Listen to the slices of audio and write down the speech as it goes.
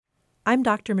I'm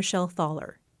Dr. Michelle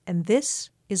Thaller, and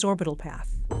this is Orbital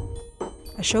Path,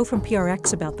 a show from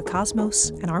PRX about the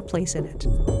cosmos and our place in it.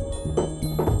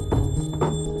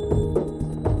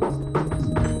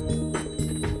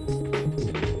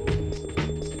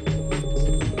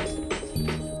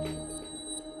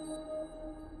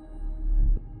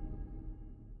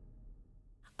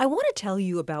 I want to tell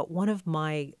you about one of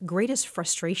my greatest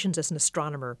frustrations as an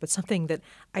astronomer, but something that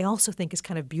I also think is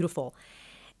kind of beautiful.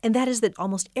 And that is that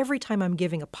almost every time I'm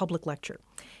giving a public lecture,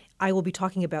 I will be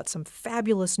talking about some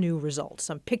fabulous new result,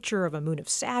 some picture of a moon of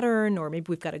Saturn, or maybe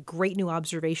we've got a great new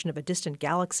observation of a distant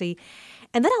galaxy.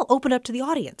 And then I'll open up to the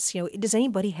audience. Does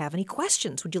anybody have any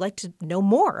questions? Would you like to know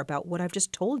more about what I've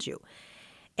just told you?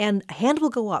 And a hand will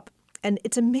go up. And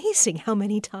it's amazing how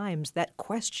many times that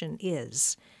question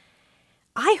is,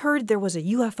 I heard there was a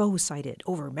UFO sighted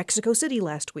over Mexico City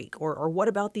last week, or what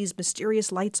about these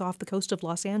mysterious lights off the coast of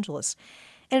Los Angeles?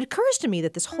 And it occurs to me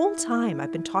that this whole time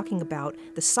I've been talking about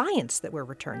the science that we're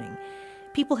returning,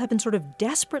 people have been sort of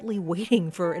desperately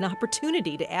waiting for an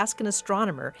opportunity to ask an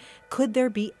astronomer, could there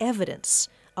be evidence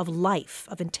of life,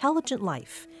 of intelligent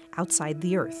life, outside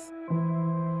the Earth?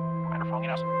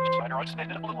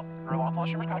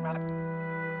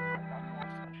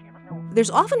 There's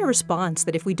often a response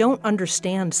that if we don't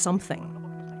understand something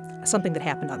that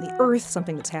happened on the Earth,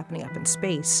 something that's happening up in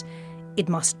space, it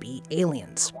must be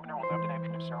aliens.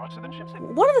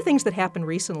 One of the things that happened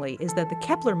recently is that the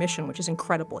Kepler mission, which is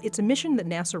incredible, it's a mission that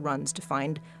NASA runs to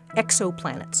find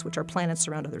exoplanets, which are planets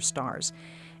around other stars.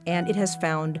 And it has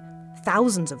found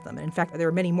thousands of them. And in fact, there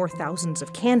are many more thousands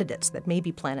of candidates that may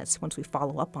be planets once we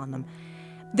follow up on them.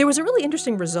 There was a really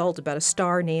interesting result about a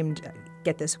star named,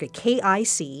 get this,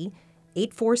 KIC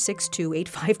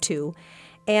 8462852.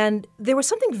 And there was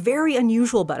something very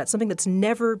unusual about it, something that's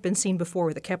never been seen before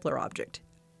with a Kepler object.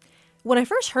 When I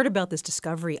first heard about this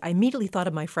discovery, I immediately thought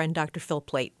of my friend Dr.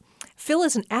 Plait. Phil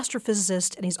is an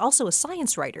astrophysicist, and he's also a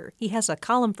science writer. He has a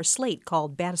column for Slate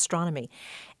called Bad Astronomy.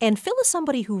 And Phil is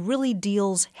somebody who really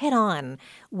deals head-on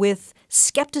with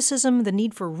skepticism, the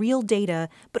need for real data,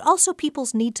 but also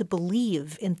people's need to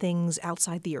believe in things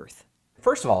outside the Earth.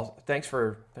 First of all, thanks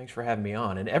for having me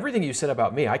on. And everything you said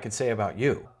about me, I could say about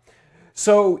you.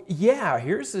 So yeah,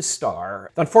 here's this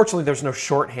star. Unfortunately, there's no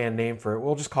shorthand name for it.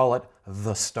 We'll just call it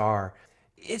the star.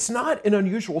 It's not an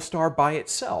unusual star by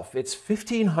itself. It's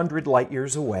 1,500 light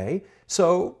years away,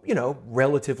 so,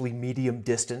 relatively medium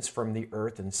distance from the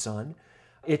Earth and Sun.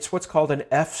 It's what's called an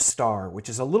F star, which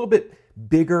is a little bit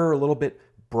bigger, a little bit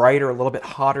brighter, a little bit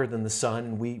hotter than the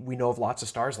Sun. We know of lots of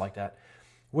stars like that.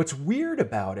 What's weird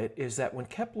about it is that when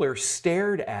Kepler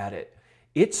stared at it,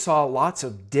 it saw lots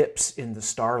of dips in the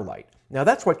starlight. Now,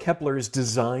 that's what Kepler is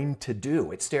designed to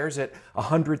do. It stares at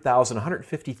 100,000,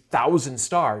 150,000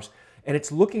 stars, and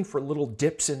it's looking for little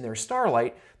dips in their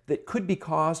starlight that could be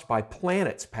caused by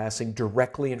planets passing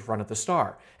directly in front of the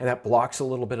star. And that blocks a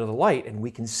little bit of the light, and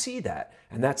we can see that.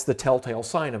 And that's the telltale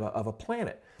sign of a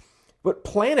planet. But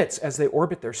planets, as they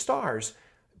orbit their stars,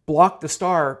 block the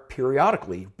star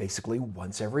periodically, basically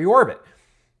once every orbit.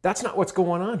 That's not what's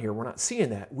going on here. We're not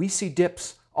seeing that. We see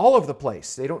dips all over the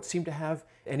place. They don't seem to have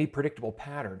any predictable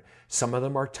pattern. Some of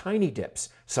them are tiny dips.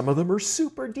 Some of them are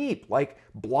super deep, like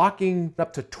blocking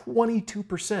up to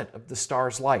 22% of the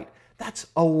star's light. That's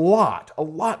a lot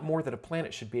more than a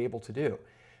planet should be able to do.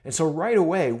 And so right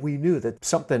away, we knew that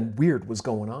something weird was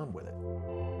going on with it.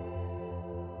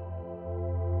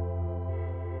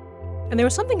 And there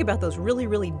was something about those really,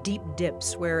 really deep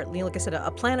dips where, like I said,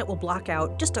 a planet will block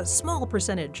out just a small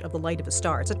percentage of the light of a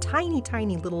star. It's a tiny,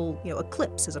 tiny little,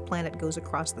 eclipse as a planet goes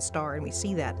across the star, and we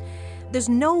see that. There's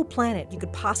no planet you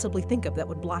could possibly think of that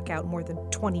would block out more than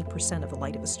 20% of the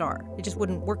light of a star. It just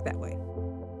wouldn't work that way.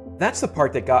 That's the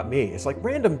part that got me. It's like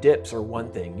random dips are one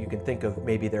thing. You can think of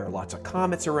maybe there are lots of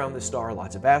comets around the star,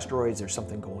 lots of asteroids, there's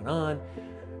something going on.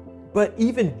 But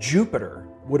even Jupiter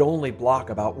would only block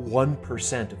about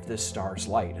 1% of this star's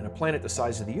light. And a planet the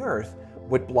size of the Earth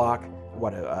would block,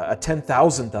 a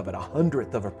 10,000th of it,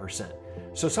 100th of a percent.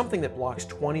 So something that blocks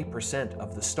 20%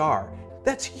 of the star,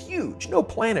 that's huge. No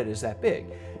planet is that big.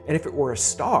 And if it were a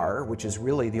star, which is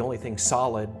really the only thing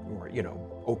solid or,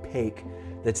 opaque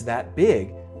that's that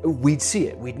big, we'd see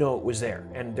it. We'd know it was there.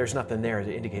 And there's nothing there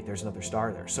to indicate there's another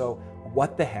star there. So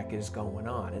what the heck is going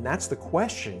on? And that's the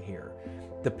question here.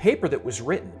 The paper that was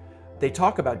written, they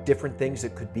talk about different things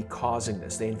that could be causing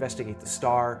this. They investigate the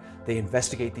star, they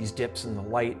investigate these dips in the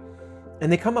light,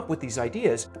 and they come up with these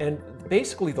ideas. And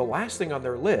basically the last thing on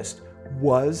their list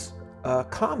was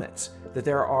comets, that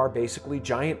there are basically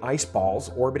giant ice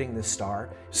balls orbiting this star,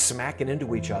 smacking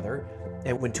into each other.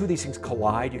 And when two of these things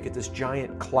collide, you get this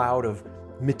giant cloud of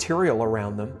material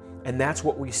around them, And that's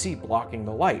what we see blocking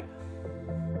the light.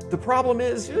 The problem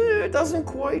is, it doesn't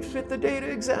quite fit the data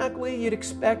exactly you'd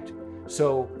expect.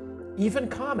 So even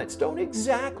comets don't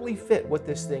exactly fit what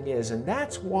this thing is. And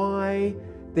that's why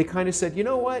they kind of said, you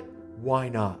know what? Why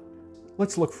not?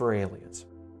 Let's look for aliens.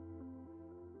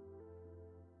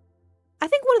 I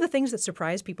think one of the things that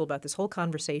surprised people about this whole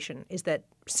conversation is that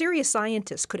serious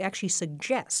scientists could actually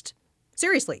suggest,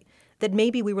 seriously, that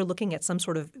maybe we were looking at some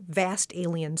sort of vast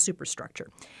alien superstructure.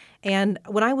 And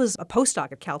when I was a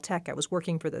postdoc at Caltech, I was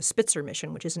working for the Spitzer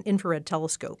mission, which is an infrared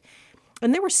telescope.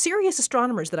 And there were serious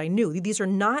astronomers that I knew. These are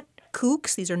not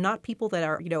kooks. These are not people that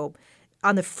are,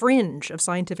 on the fringe of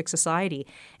scientific society.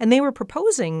 And they were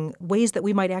proposing ways that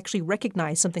we might actually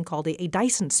recognize something called a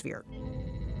Dyson sphere.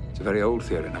 It's a very old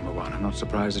theory, number one. I'm not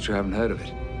surprised that you haven't heard of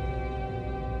it.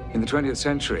 In the 20th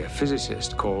century, a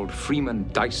physicist called Freeman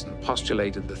Dyson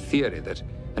postulated the theory that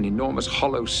an enormous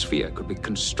hollow sphere could be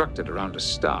constructed around a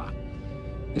star.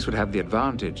 This would have the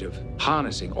advantage of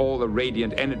harnessing all the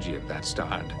radiant energy of that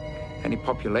star, and any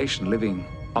population living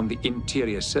on the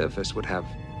interior surface would have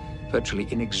virtually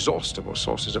inexhaustible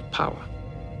sources of power.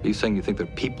 Are you saying you think there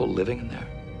are people living in there?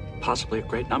 Possibly a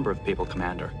great number of people,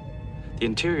 Commander. The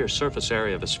interior surface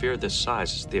area of a sphere this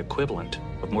size is the equivalent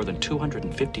of more than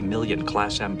 250 million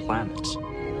Class M planets.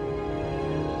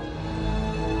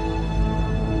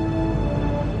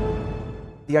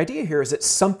 The idea here is that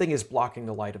something is blocking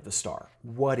the light of the star.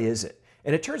 What is it?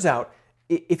 And it turns out,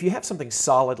 if you have something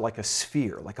solid like a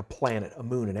sphere, like a planet, a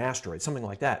moon, an asteroid, something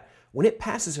like that, when it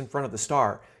passes in front of the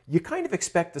star, you kind of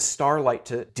expect the starlight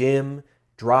to dim,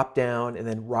 drop down, and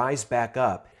then rise back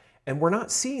up. And we're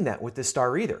not seeing that with this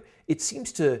star either. It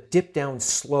seems to dip down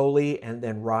slowly and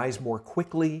then rise more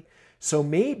quickly. So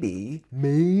maybe,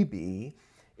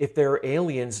 if there are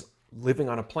aliens living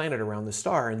on a planet around the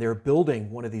star and they're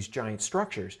building one of these giant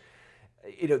structures,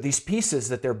 these pieces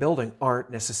that they're building aren't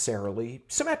necessarily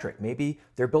symmetric. Maybe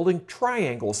they're building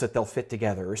triangles that they'll fit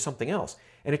together or something else.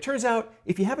 And it turns out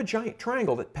if you have a giant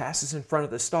triangle that passes in front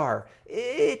of the star,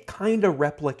 it kind of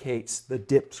replicates the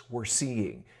dips we're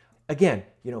seeing. Again,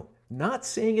 not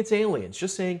saying it's aliens,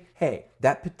 just saying, hey,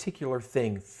 that particular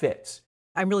thing fits.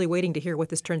 I'm really waiting to hear what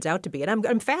this turns out to be. And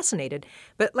I'm fascinated.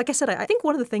 But like I said, I think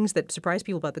one of the things that surprised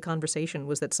people about the conversation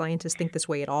was that scientists think this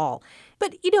way at all.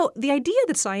 But, the idea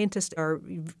that scientists are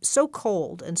so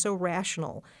cold and so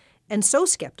rational and so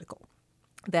skeptical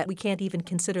that we can't even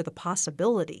consider the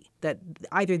possibility that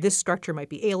either this structure might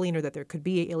be alien or that there could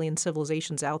be alien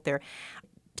civilizations out there.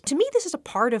 To me, this is a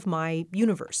part of my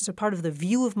universe. It's a part of the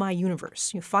view of my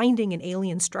universe. finding an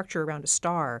alien structure around a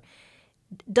star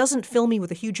doesn't fill me with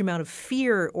a huge amount of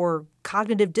fear or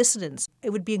cognitive dissonance.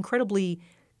 It would be incredibly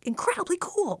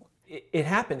cool. It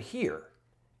happened here.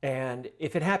 And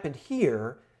if it happened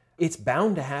here, it's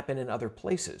bound to happen in other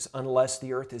places unless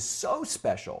the Earth is so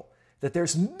special that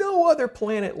there's no other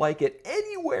planet like it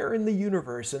anywhere in the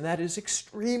universe, and that is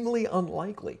extremely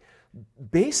unlikely.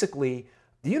 Basically,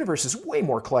 the universe is way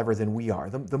more clever than we are.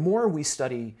 The more we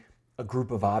study a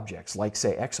group of objects, like,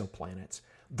 say, exoplanets,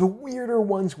 the weirder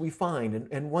ones we find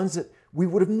and ones that we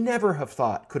would have never have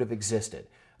thought could have existed,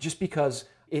 just because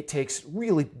it takes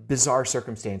really bizarre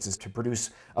circumstances to produce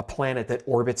a planet that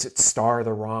orbits its star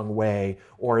the wrong way,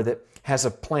 or that has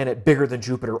a planet bigger than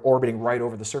Jupiter orbiting right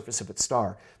over the surface of its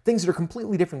star. Things that are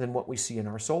completely different than what we see in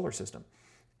our solar system.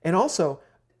 And also,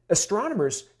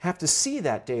 astronomers have to see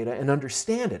that data and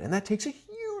understand it, and that takes a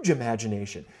huge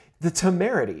imagination. The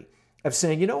temerity of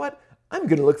saying, you know what, I'm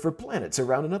going to look for planets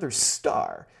around another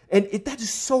star. And that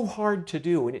is so hard to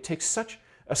do, and it takes such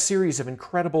a series of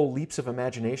incredible leaps of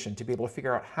imagination to be able to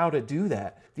figure out how to do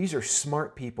that. These are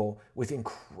smart people with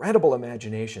incredible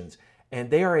imaginations, and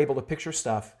they are able to picture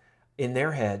stuff in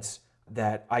their heads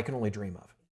that I can only dream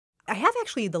of. I have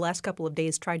actually the last couple of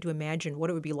days tried to imagine what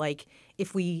it would be like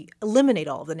if we eliminate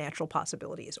all of the natural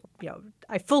possibilities.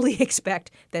 I fully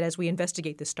expect that as we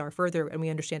investigate this star further and we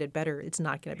understand it better, it's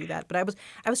not going to be that. But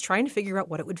I was trying to figure out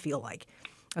what it would feel like.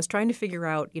 I was trying to figure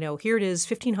out, here it is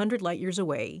 1,500 light years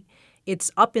away.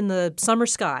 It's up in the summer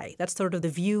sky. That's sort of the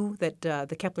view that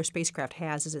the Kepler spacecraft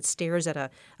has as it stares at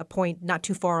a point not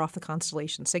too far off the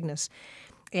constellation Cygnus.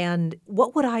 And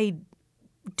what would I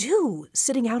do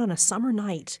sitting out on a summer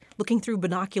night looking through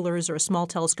binoculars or a small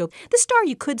telescope? The star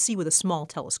you could see with a small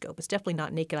telescope. It's definitely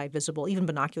not naked eye visible. Even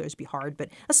binoculars would be hard, but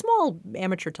a small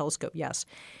amateur telescope, yes.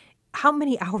 How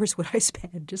many hours would I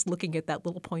spend just looking at that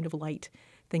little point of light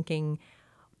thinking,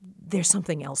 there's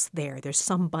something else there. There's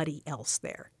somebody else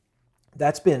there.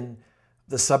 That's been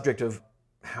the subject of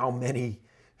how many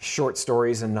short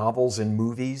stories and novels and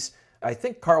movies. I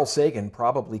think Carl Sagan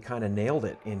probably kind of nailed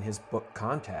it in his book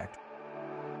Contact.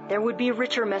 There would be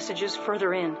richer messages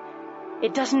further in,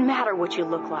 It doesn't matter what you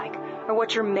look like, or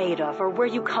what you're made of, or where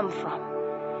you come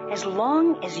from. As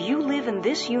long as you live in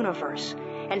this universe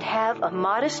and have a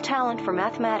modest talent for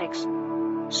mathematics,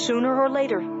 sooner or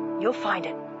later, you'll find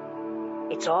it.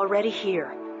 It's already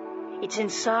here. It's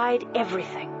inside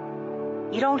everything.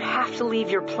 You don't have to leave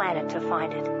your planet to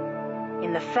find it.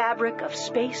 In the fabric of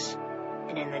space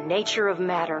and in the nature of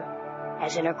matter,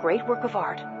 as in a great work of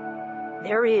art,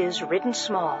 there is, written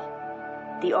small,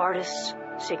 the artist's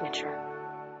signature.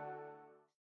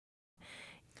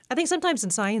 I think sometimes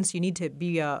in science you need to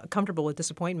be comfortable with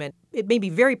disappointment. It may be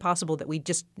very possible that we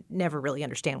just never really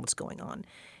understand what's going on.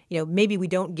 Maybe we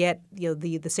don't get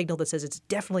the signal that says it's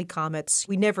definitely comets.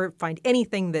 We never find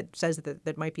anything that says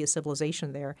that might be a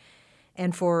civilization there.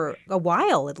 And for a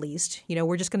while, at least,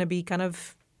 we're just going to be kind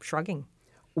of shrugging.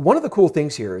 One of the cool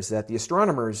things here is that the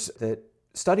astronomers that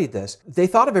studied this, they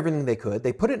thought of everything they could,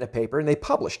 they put it in a paper, and they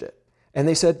published it. And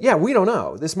they said, yeah, we don't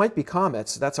know. This might be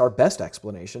comets. That's our best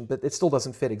explanation, but it still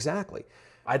doesn't fit exactly.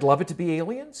 I'd love it to be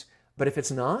aliens, but if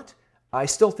it's not, I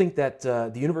still think that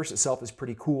the universe itself is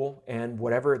pretty cool, and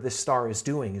whatever this star is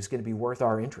doing is going to be worth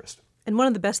our interest. And one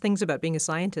of the best things about being a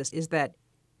scientist is that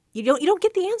you don't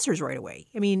get the answers right away.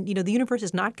 I mean, the universe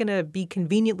is not going to be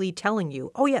conveniently telling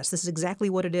you, oh, yes, this is exactly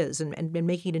what it is, and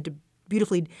making it into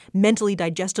beautifully mentally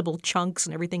digestible chunks,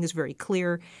 and everything is very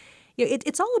clear.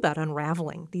 It's all about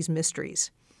unraveling these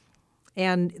mysteries.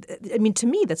 And, I mean, to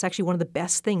me, that's actually one of the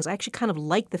best things. I actually kind of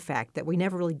like the fact that we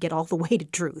never really get all the way to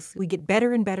truth. We get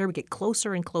better and better, we get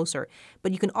closer and closer,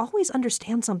 but you can always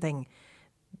understand something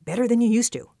better than you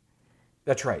used to.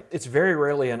 That's right. It's very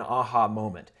rarely an aha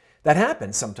moment. That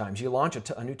happens sometimes. You launch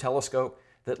a new telescope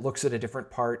that looks at a different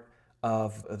part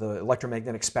of the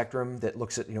electromagnetic spectrum, that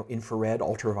looks at infrared,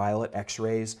 ultraviolet,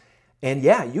 X-rays. And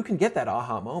yeah, you can get that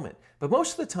aha moment. But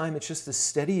most of the time, it's just a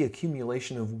steady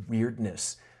accumulation of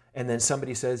weirdness. And then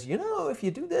somebody says, if you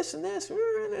do this and this,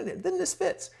 then this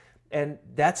fits. And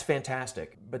that's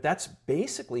fantastic. But that's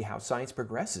basically how science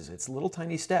progresses. It's little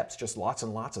tiny steps, just lots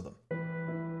and lots of them.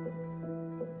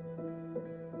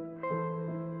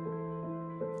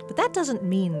 But that doesn't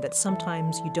mean that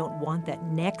sometimes you don't want that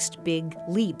next big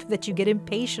leap, that you get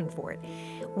impatient for it.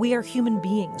 We are human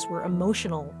beings. We're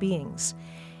emotional beings.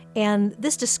 And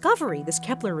this discovery, this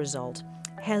Kepler result,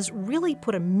 has really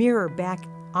put a mirror back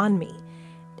on me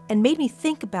and made me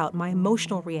think about my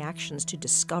emotional reactions to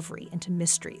discovery and to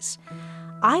mysteries.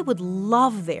 I would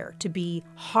love there to be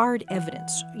hard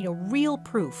evidence, real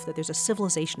proof that there's a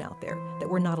civilization out there, that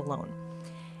we're not alone.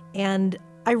 And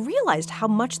I realized how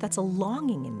much that's a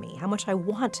longing in me, how much I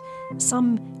want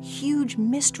some huge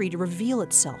mystery to reveal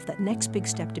itself, that next big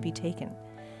step to be taken.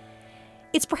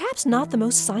 It's perhaps not the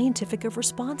most scientific of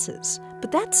responses,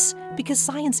 but that's because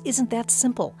science isn't that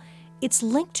simple. It's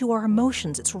linked to our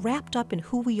emotions. It's wrapped up in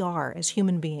who we are as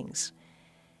human beings.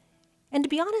 And to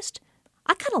be honest,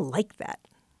 I kind of like that.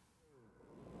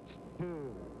 2,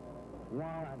 1,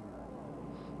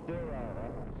 0.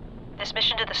 This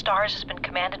mission to the stars has been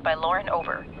commanded by Lauren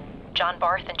Over. John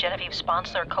Barth and Genevieve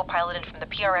Sponsler co-piloted from the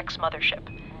PRX mothership.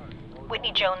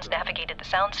 Whitney Jones navigated the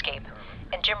soundscape,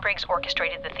 and Jim Briggs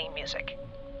orchestrated the theme music.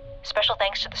 Special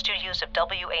thanks to the studios of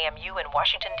WAMU in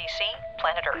Washington, D.C.,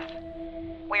 Planet Earth.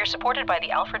 We are supported by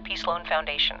the Alfred P. Sloan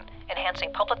Foundation,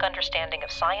 enhancing public understanding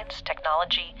of science,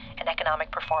 technology, and economic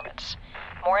performance.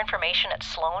 More information at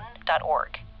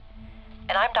sloan.org.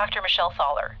 And I'm Dr. Michelle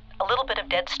Thaller, a little bit of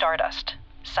dead stardust,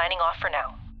 signing off for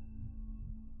now.